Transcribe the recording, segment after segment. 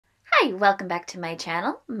Hi, welcome back to my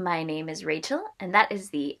channel. My name is Rachel, and that is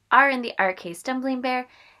the R in the RK Stumbling Bear,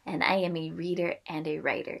 and I am a reader and a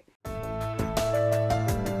writer.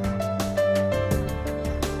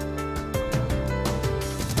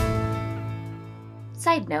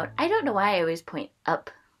 Side note, I don't know why I always point up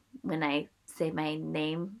when I say my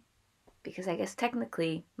name, because I guess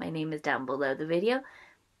technically my name is down below the video.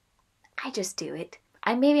 I just do it.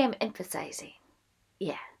 Maybe I'm emphasizing.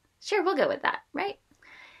 Yeah, sure, we'll go with that, right?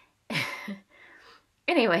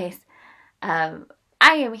 Anyways, I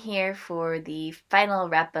am here for the final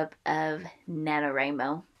wrap-up of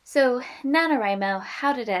Nanowrimo. So, Nanowrimo,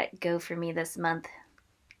 how did that go for me this month?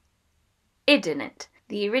 It didn't.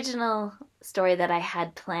 The original story that I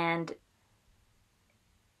had planned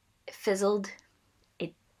fizzled.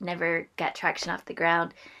 It never got traction off the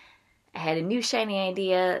ground. I had a new shiny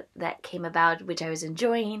idea that came about, which I was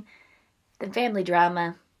enjoying, then family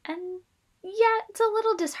drama, and yeah, it's a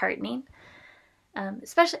little disheartening.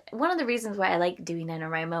 Especially, one of the reasons why I like doing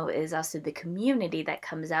NaNoWriMo is also the community that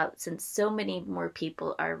comes out, since so many more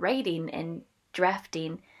people are writing and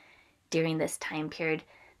drafting during this time period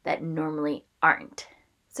that normally aren't.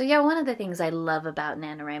 So yeah, one of the things I love about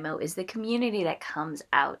NaNoWriMo is the community that comes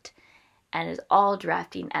out and is all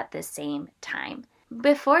drafting at the same time.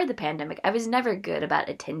 Before the pandemic, I was never good about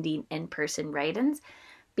attending in-person write-ins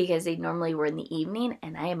because they normally were in the evening,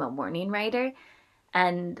 and I am a morning writer,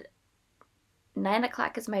 and 9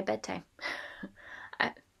 o'clock is my bedtime.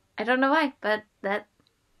 I don't know why, but that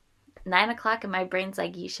 9 o'clock and my brain's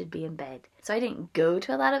like, you should be in bed. So I didn't go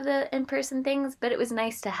to a lot of the in-person things, but it was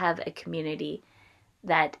nice to have a community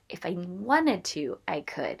that if I wanted to, I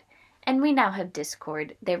could. And we now have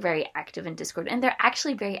Discord. They're very active in Discord, and they're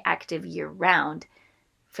actually very active year-round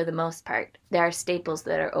for the most part. There are staples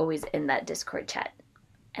that are always in that Discord chat,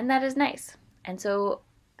 and that is nice. And so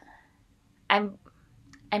I'm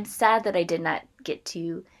sad that I did not get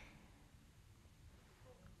to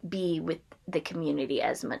be with the community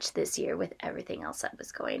as much this year with everything else that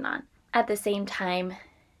was going on. At the same time,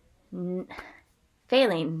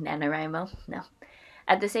 failing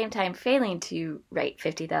to write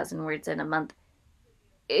 50,000 words in a month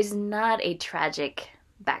is not a tragic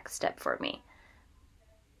backstep for me.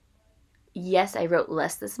 Yes, I wrote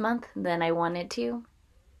less this month than I wanted to,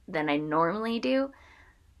 than I normally do,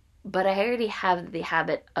 but I already have the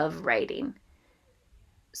habit of writing.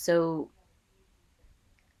 So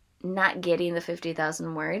not getting the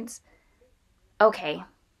 50,000 words, okay,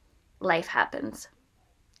 life happens.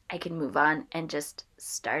 I can move on and just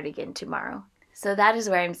start again tomorrow. So that is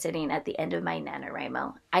where I'm sitting at the end of my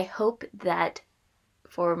NaNoWriMo. I hope that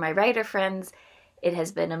for my writer friends, it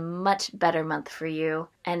has been a much better month for you,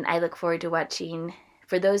 and I look forward to watching.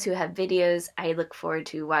 For those who have videos, I look forward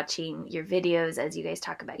to watching your videos as you guys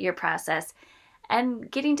talk about your process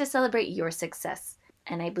and getting to celebrate your success.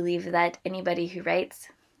 And I believe that anybody who writes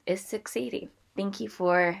is succeeding. Thank you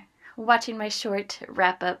for watching my short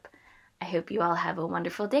wrap up. I hope you all have a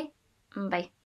wonderful day. Bye.